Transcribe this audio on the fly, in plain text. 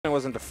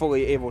wasn't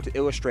fully able to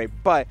illustrate,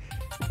 but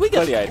we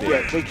get the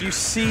idea. Yeah, like you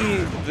see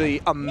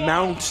the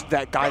amount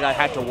that Gaga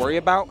had to worry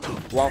about,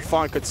 while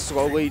Fawn could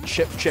slowly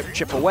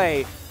chip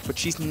away, but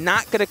she's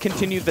not going to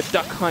continue the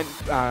duck hunt.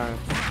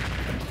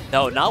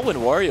 No, not when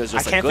Wario is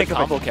just a good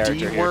combo character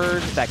here. I can't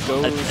think of a D word that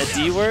goes... A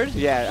D word?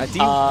 Yeah, a D...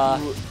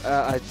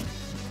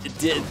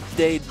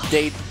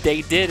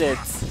 They did it.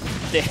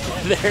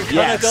 They're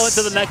going to go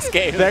into the next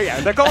game.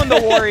 They're going to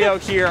Wario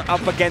here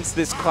up against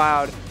this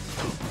Cloud,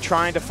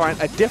 trying to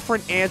find a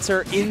different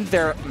answer in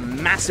their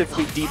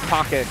massively deep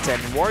pockets,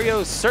 and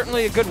Wario's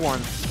certainly a good one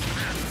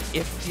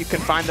if you can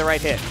find the right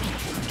hit.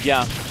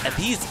 Yeah, and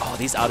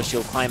these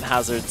out-of-shield climb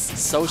hazards,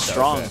 so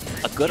strong.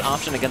 A good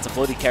option against a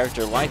floaty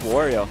character like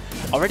Wario.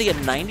 Already at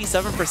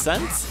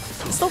 97%?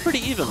 It's still pretty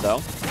even,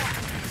 though.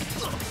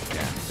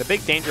 Yeah. The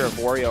big danger of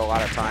Wario a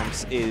lot of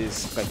times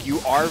is like you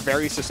are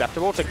very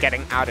susceptible to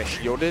getting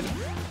out-of-shielded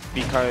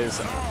because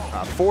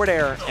forward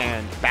air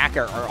and back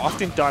air are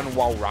often done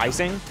while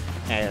rising,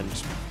 and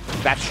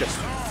that's just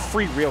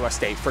free real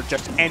estate for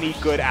just any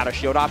good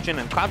out-of-shield option,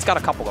 and Cloud's got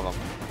a couple of them.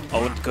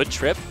 Oh, and good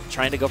trip,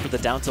 trying to go for the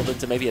down tilt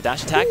into maybe a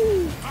dash attack,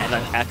 and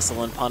an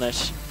excellent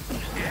punish.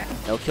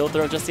 No kill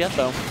throw just yet,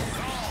 though.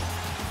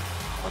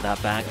 On that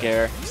back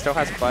air. Still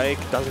has a bike,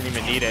 doesn't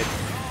even need it.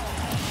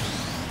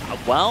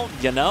 Well,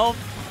 you know,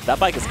 that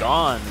bike is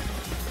gone.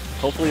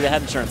 Hopefully they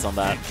had insurance on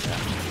that. Yeah.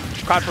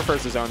 Cloud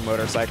prefers his own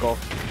motorcycle.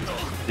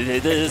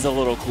 It is a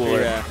little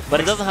cooler, but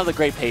it doesn't have the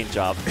great paint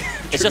job.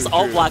 It's just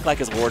all black like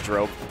his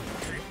wardrobe.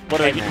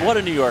 What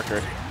a New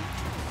Yorker.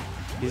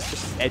 He's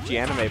just an edgy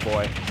anime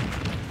boy.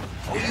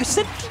 You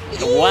said,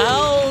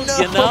 well, no.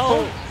 You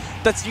know,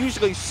 that's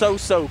usually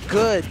so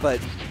good, but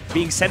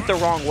being sent the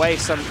wrong way,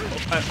 some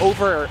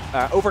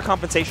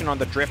overcompensation on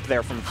the drift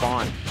there from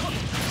Fawn.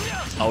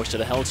 Oh, should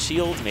have held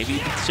shield, maybe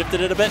shifted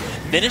it a bit.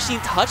 Finishing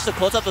touch to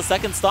close out the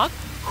second stock.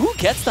 Who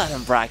gets that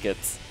in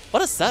brackets?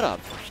 What a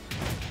setup.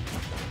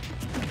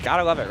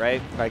 Gotta love it,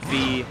 right? Like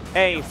the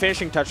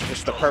finishing touch is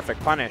just the perfect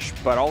punish,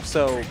 but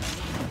also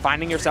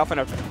finding yourself in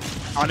an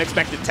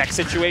unexpected tech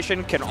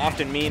situation can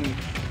often mean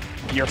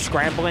you're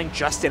scrambling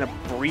just in a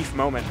brief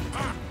moment.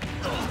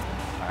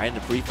 All right, in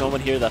a brief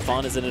moment here, that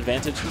Fawn is an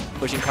advantage.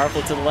 Pushing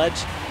Carflo to the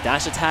ledge.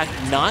 Dash attack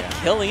not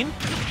killing.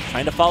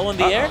 Trying to follow in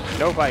the air.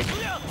 No bike,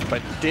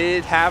 but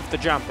did have the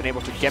jump and able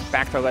to get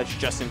back to the ledge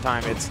just in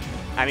time.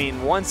 I mean,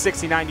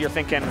 169, you're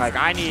thinking, like,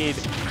 I need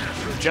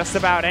just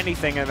about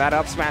anything, and that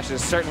up smash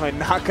is certainly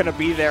not going to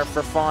be there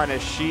for Fawn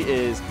as she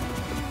is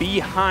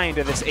behind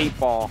this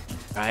 8-ball. All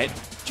right.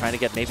 Trying to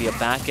get maybe a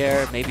back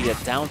air, maybe a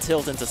down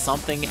tilt into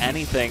something,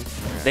 anything.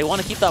 They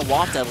want to keep that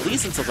waft at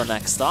least until the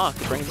next stock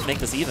to make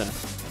this even.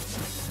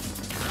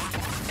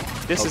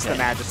 This is the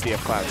majesty of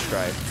Cloud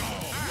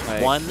Strife.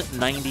 Like,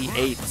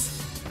 198.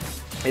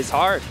 It's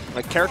hard.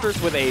 Like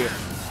characters with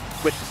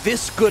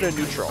this good a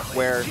neutral,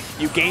 where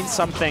you gain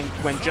something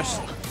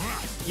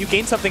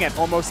at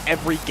almost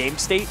every game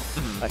state.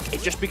 Like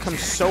it just becomes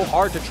so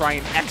hard to try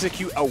and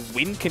execute a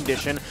win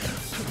condition.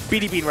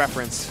 BD Bean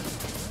reference.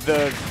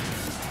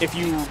 If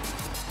you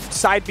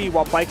side B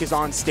while bike is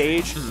on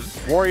stage,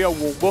 Wario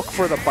will look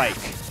for the bike.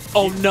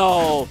 Oh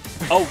no!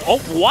 Oh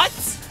what?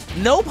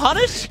 No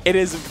punish? It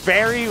is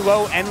very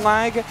low end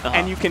lag,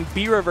 and you can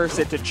B reverse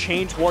it to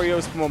change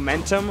Wario's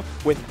momentum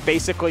with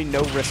basically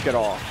no risk at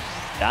all.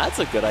 That's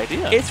a good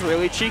idea. It's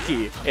really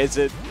cheeky. Is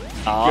it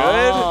good?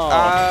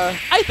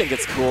 I think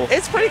it's cool.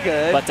 It's pretty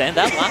good. But then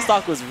that last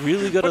stock was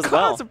really good as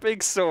well. Cloud's a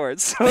big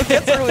sword, so it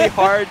gets really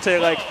hard to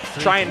like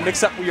try and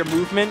mix up your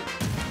movement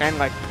and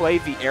like play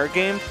the air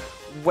game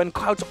when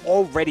Cloud's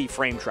already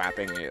frame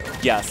trapping you.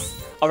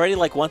 Yes. Already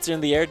like once you're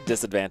in the air,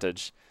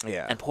 disadvantage.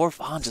 Yeah. And poor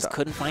Fawn just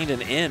couldn't find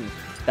an in.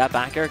 That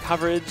back air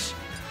coverage,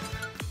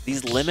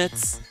 these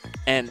limits,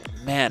 and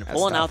man,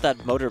 pulling out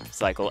that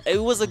motorcycle.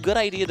 It was a good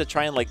idea to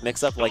try and like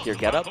mix up like your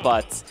getup,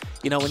 but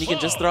you know, when you can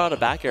just throw out a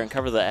back air and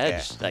cover the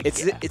edge. Like,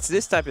 it's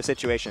this type of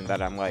situation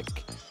that I'm like,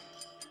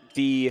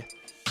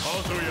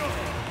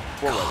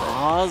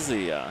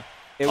 Kazuya.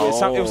 It was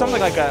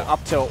something like an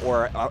up tilt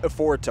or a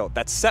forward tilt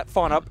that set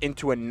Fawn up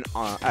into a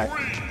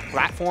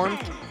platform,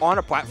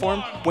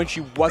 when she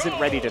wasn't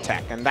ready to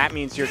tech, and that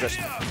means you're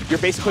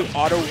basically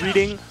auto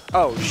reading.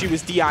 Oh, she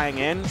was DIing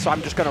in, so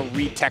I'm just gonna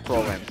read tech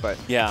roll in. But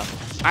yeah,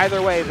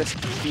 either way,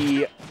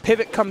 the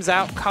pivot comes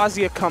out,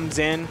 Kazuya comes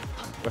in.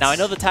 Now I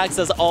know the tag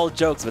says all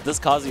jokes, but this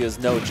Kazuya is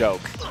no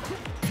joke.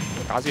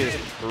 Kazuya is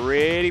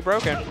pretty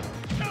broken.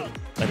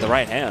 Like the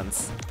right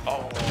hands.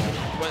 Oh.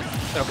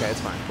 Okay,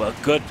 it's fine. Well,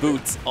 good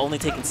boots. Only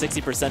taking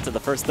 60% in the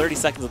first 30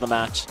 seconds of the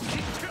match.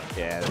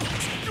 Yeah.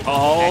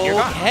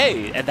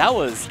 Okay, and that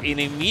was an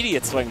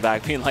immediate swing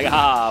back, being like,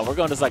 we're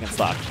going to second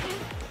stock.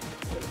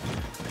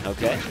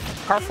 Okay.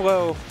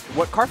 Carflo,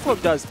 what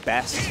Carflo does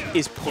best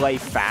is play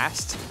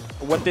fast.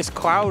 What this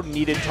Cloud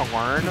needed to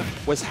learn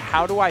was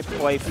how do I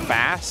play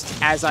fast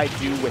as I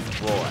do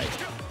with Roy.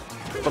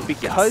 But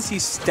because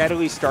he's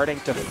steadily starting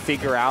to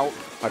figure out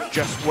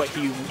just what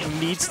he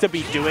needs to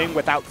be doing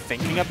without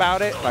thinking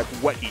about it, like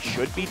what he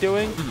should be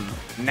doing,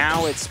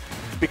 now it's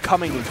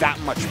becoming that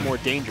much more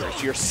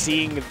dangerous. You're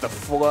seeing the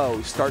flow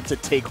start to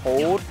take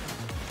hold,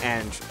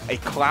 And a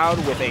Cloud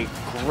with a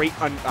great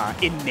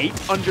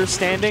innate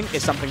understanding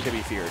is something to be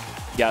feared.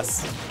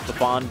 Yes, the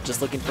Fawn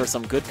just looking for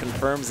some good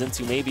confirms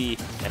into maybe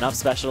an up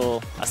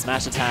special, a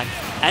smash attack,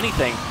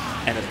 anything,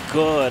 and a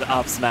good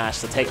up smash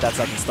to take that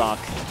second stock.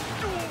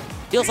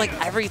 Feels like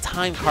every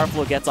time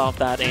Carflo gets off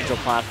that Angel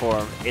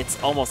platform,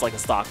 it's almost like a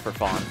stock for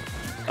Fawn.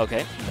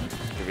 Okay,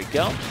 here we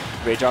go.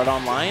 Rage Art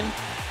online.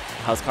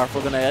 How's Carflo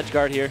going to edge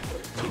guard here?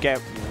 You get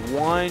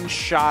one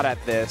shot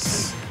at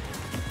this.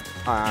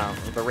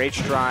 The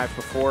Rage Drive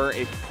before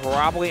it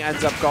probably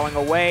ends up going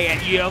away, and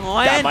you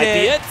land That might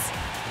be it.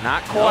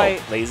 Not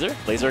quite. Oh, laser?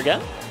 Laser again?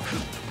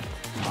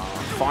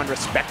 Fawn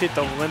respected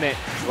the limit,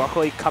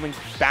 luckily coming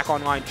back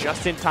online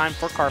just in time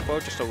for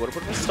Carflo. Just a little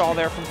bit of a stall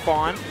there from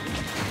Fawn.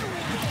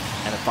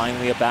 And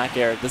finally a back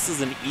air. This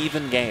is an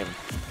even game.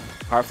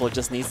 Carflo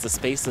just needs to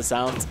space this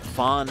out.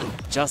 Fawn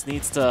just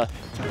needs to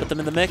put them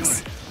in the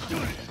mix.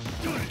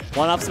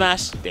 One up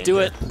smash. Danger. Do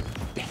it.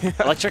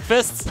 Electric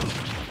fists.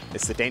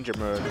 It's the danger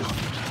mode.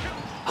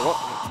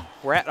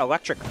 We're at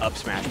electric up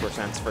smash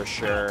percents for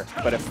sure,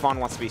 but if Fawn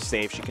wants to be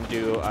safe, she can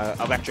do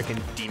electric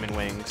and demon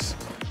wings.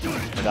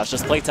 And that's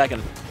just play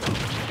Tekken.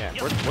 Yeah,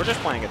 we're just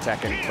playing a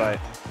Tekken, but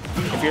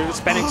if you're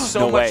spending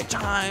so much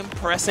time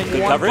pressing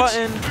Good one coverage.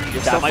 button,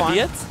 you're That still might fine. be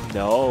it?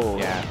 No.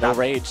 Yeah, No not,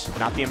 rage.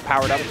 Not the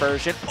empowered up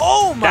version.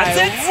 Oh my That's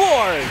it?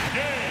 lord!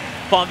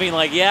 Fawn being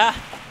like, yeah,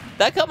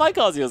 that cut my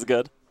Kazuya was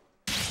good.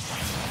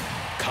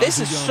 This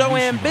is so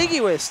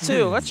ambiguous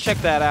too. Let's check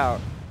that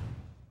out.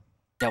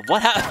 Yeah,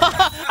 what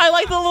happened? I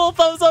like the little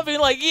thumbs up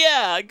being like,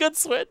 yeah, good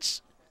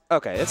switch.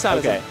 Okay, it's not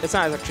Okay. it's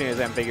not actually as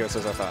ambiguous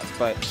as I thought,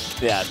 but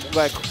Yeah.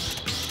 like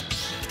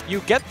you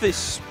get this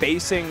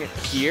spacing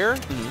here,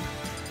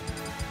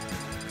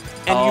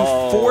 and you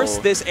force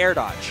this air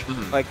dodge.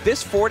 Like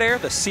this forward air,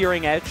 the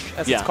Searing Edge,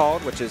 as it's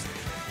called, which is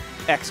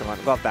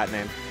excellent. Love that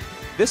name.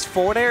 This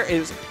forward air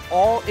is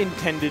all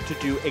intended to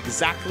do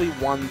exactly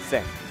one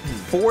thing.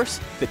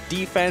 Force the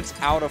defense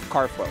out of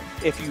Carflo.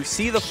 If you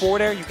see the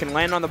forward air, you can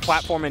land on the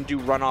platform and do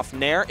run-off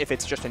nair if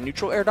it's just a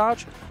neutral air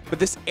dodge. But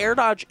this air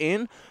dodge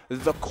in,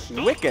 the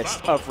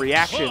quickest of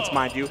reactions,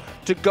 mind you,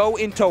 to go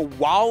into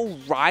while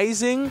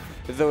rising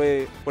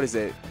the, what is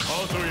it?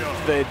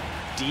 The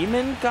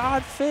Demon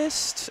God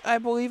Fist, I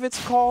believe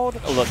it's called.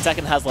 Oh, look,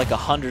 Tekken has like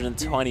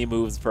 120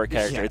 moves per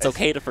character. Yeah, it's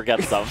okay to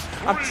forget some.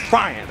 I'm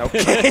trying,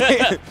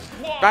 okay?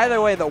 Either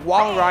way, the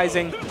wall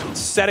rising,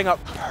 setting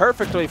up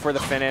perfectly for the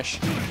finish.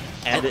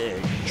 And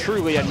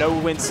truly a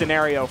no-win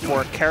scenario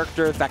for a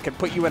character that can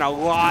put you in a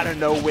lot of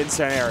no-win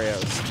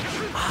scenarios.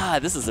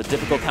 This is a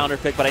difficult counter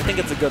pick, but I think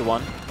it's a good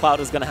one. Cloud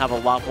is going to have a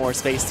lot more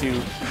space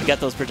to get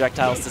those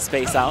projectiles to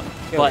space out,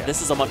 but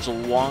this is a much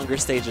longer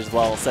stage as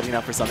well, setting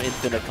up for some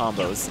infinite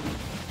combos.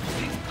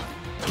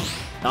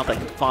 Not that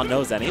Fawn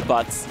knows any,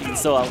 but you can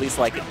still at least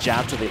like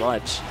jab to the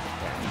ledge.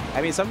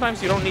 I mean,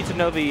 sometimes you don't need to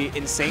know the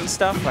insane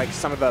stuff, like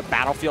some of the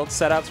battlefield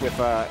setups with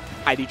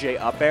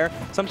IDJ up air.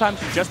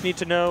 Sometimes you just need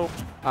to know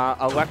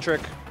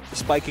electric,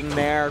 spiking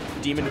nair,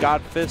 demon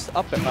god fist,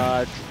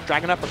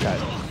 dragon uppercut.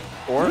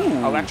 Or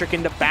electric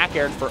into back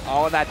air for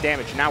all of that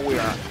damage. Now we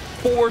are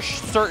for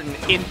certain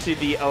into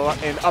the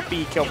up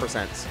B kill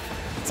percents.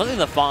 Something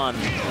that Fawn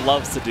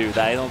loves to do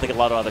that I don't think a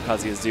lot of other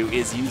Kazuyas do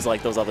is use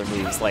like those other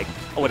moves. Like,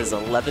 oh, what is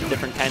it, 11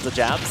 different kinds of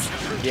jabs?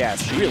 Yeah,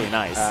 it's really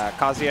nice.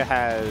 Kazuya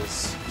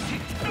has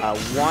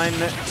one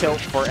tilt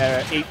for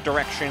 8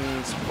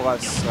 directions,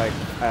 plus like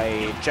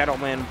a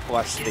gentleman,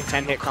 plus the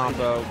 10-hit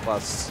combo,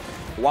 plus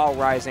wall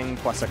rising,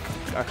 plus a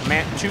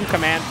command, 2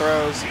 command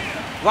throws.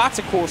 Lots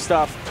of cool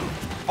stuff.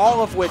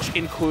 All of which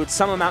include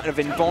some amount of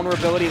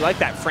invulnerability, like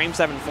that frame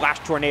 7 flash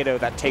tornado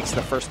that takes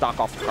the first stock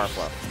off the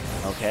Carflo.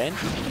 Okay,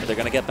 they're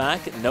going to get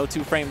back. No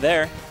 2-frame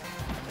there.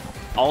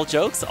 All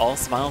jokes, all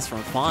smiles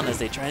from Fawn as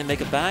they try and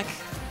make it back.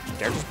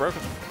 They're just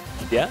broken.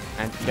 Yeah.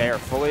 And they are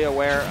fully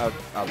aware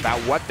about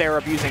what they're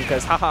abusing,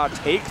 because haha,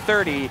 take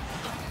 30,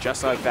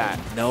 just like that.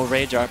 No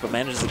Rage Art, but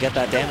manages to get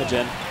that damage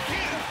in.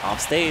 Off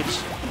stage.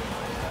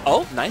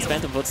 Oh, nice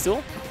Phantom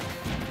Footstool.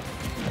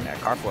 Yeah,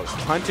 Carflo's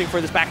hunting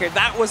for this back air.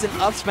 That was an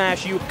up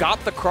smash. You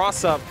got the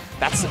cross up.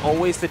 That's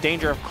always the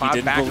danger of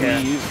Cloud back air. He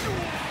didn't believe.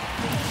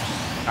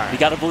 Right. You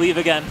got to believe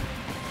again.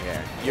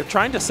 Yeah. You're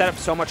trying to set up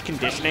so much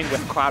conditioning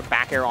with Cloud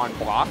back air on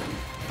block,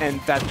 and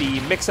that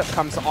the mix-up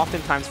comes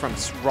oftentimes from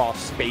raw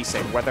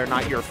spacing, whether or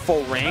not you're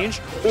full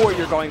range or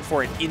you're going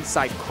for an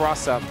inside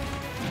cross-up.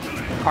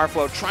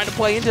 Carflo trying to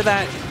play into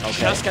that,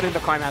 just getting the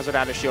climb hazard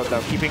out of shield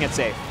though, keeping it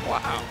safe.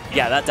 Wow.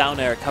 Yeah, that down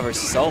air covers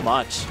so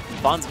much.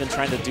 Fawn's been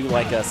trying to do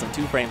like some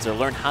 2-frames or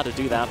learn how to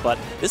do that, but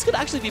this could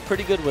actually be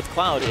pretty good with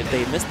Cloud if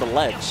they miss the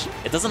ledge.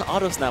 It doesn't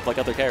auto-snap like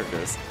other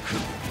characters.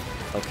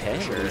 Okay,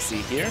 what do we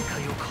see here?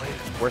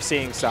 We're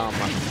seeing some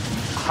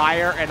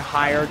higher and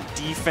higher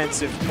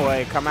defensive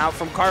play come out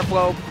from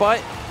Carflo, but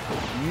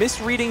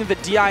misreading the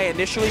DI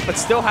initially, but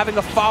still having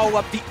a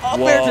follow-up, the up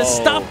air to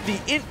stop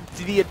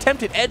the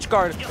attempted edge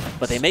guard.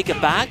 But they make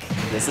it back.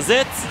 This is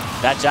it.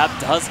 That jab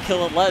does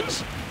kill a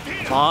ledge.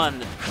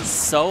 Fawn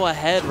so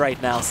ahead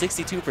right now,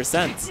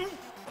 62%.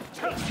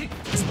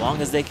 As long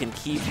as they can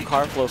keep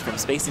Carflo from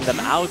spacing them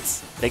out,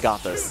 they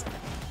got this.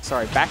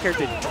 Sorry, back air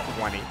did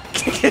 20.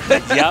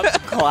 Yep,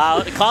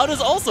 Cloud is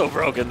also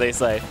broken, they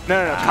say.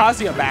 No,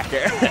 Kazuya back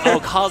air. Oh,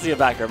 Kazuya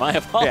back air, my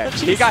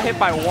apologies. Yeah, he got hit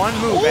by one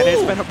move, and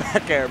it's been a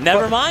back air.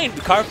 Never mind,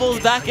 Carflo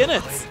is back in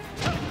it.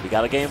 We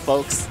got a game,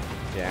 folks.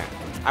 Yeah.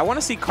 I want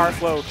to see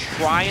Carflo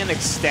try and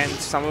extend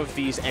some of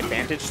these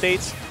advantage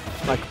states.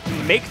 Like,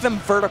 make them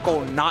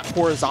vertical, not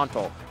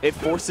horizontal. It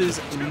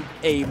forces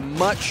a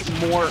much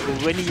more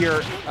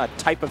linear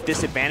type of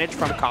disadvantage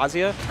from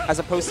Kazuya, as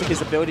opposed to his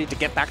ability to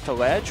get back to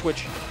ledge,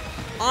 which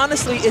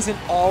honestly isn't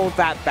all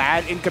that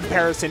bad in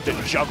comparison to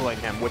juggling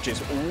him, which is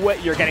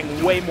what you're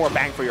getting way more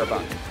bang for your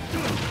buck.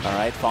 All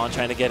right, Fawn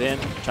trying to get in,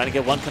 trying to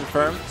get one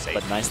confirmed,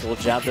 but nice little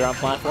jab there on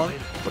platform.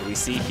 What do we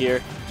see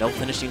here? No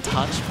finishing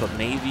touch, but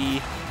maybe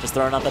just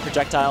throwing out the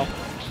projectile.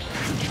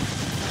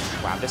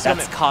 Wow, this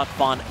That's caught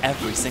Fawn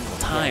every single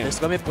time. Yeah,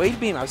 this limit blade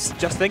beam, I was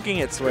just thinking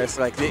it, Swiss.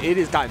 Like, it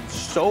has gotten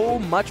so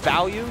much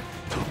value.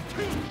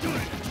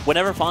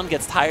 Whenever Fawn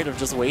gets tired of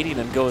just waiting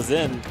and goes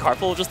in,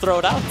 Carflo will just throw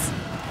it out.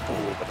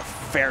 Ooh, but the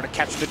fair to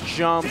catch the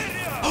jump.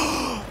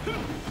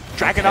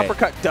 Dragon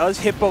uppercut does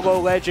hit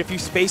below ledge if you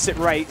space it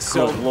right.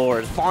 So Good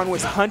Lord. Fawn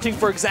was hunting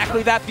for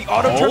exactly that. The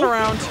auto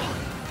turnaround.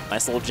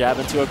 Nice little jab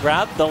into a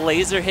grab. The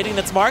laser hitting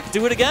its mark.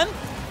 Do it again.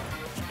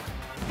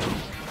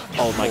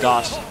 Oh my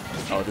gosh.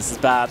 Oh, this is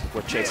bad.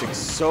 We're chasing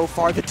so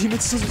far the Demon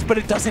Scissors, but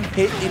it doesn't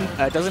hit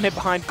doesn't hit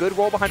behind. Good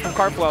roll behind from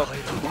Carflo.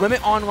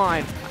 Limit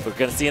online. We're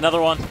gonna see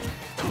another one.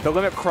 The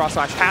limit cross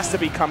slash has to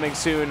be coming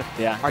soon.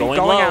 Yeah, Are you going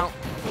low. out?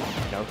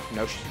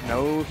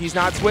 No, he's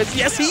not Swiss.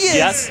 Yes, he is.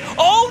 Yes.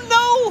 Oh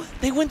no!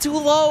 They went too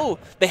low.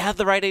 They had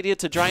the right idea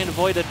to try and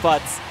avoid it,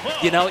 but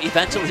you know,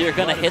 eventually you're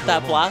gonna hit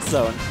that blast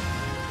zone.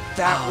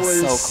 That was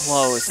so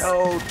close.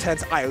 So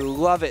tense. I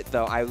love it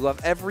though. I love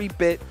every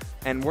bit.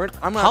 And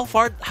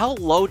How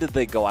low did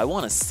they go? I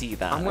want to see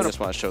that. I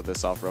just want to show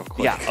this off real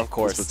quick. Yeah, of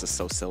course. This was just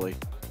so silly.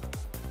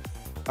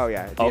 Oh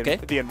yeah.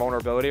 The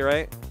invulnerability,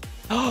 right?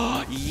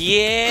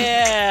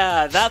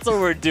 Yeah, that's what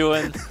we're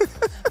doing.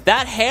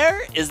 That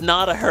hair is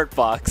not a hurt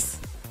box.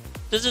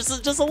 Just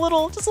a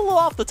little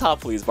off the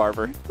top, please,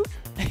 Barber.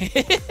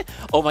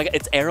 Oh my God,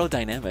 it's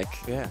aerodynamic.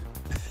 Yeah.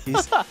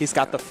 He's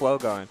got the flow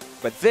going.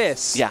 But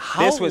this, yeah,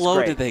 how this was low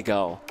great. did they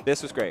go?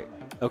 This was great.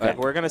 Okay.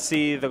 We're gonna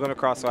see the limit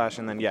cross slash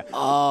and then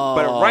Oh.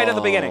 But right at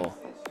the beginning.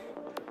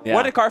 Yeah.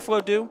 What did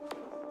Carflo do?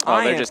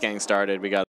 Oh, they're just getting started. We got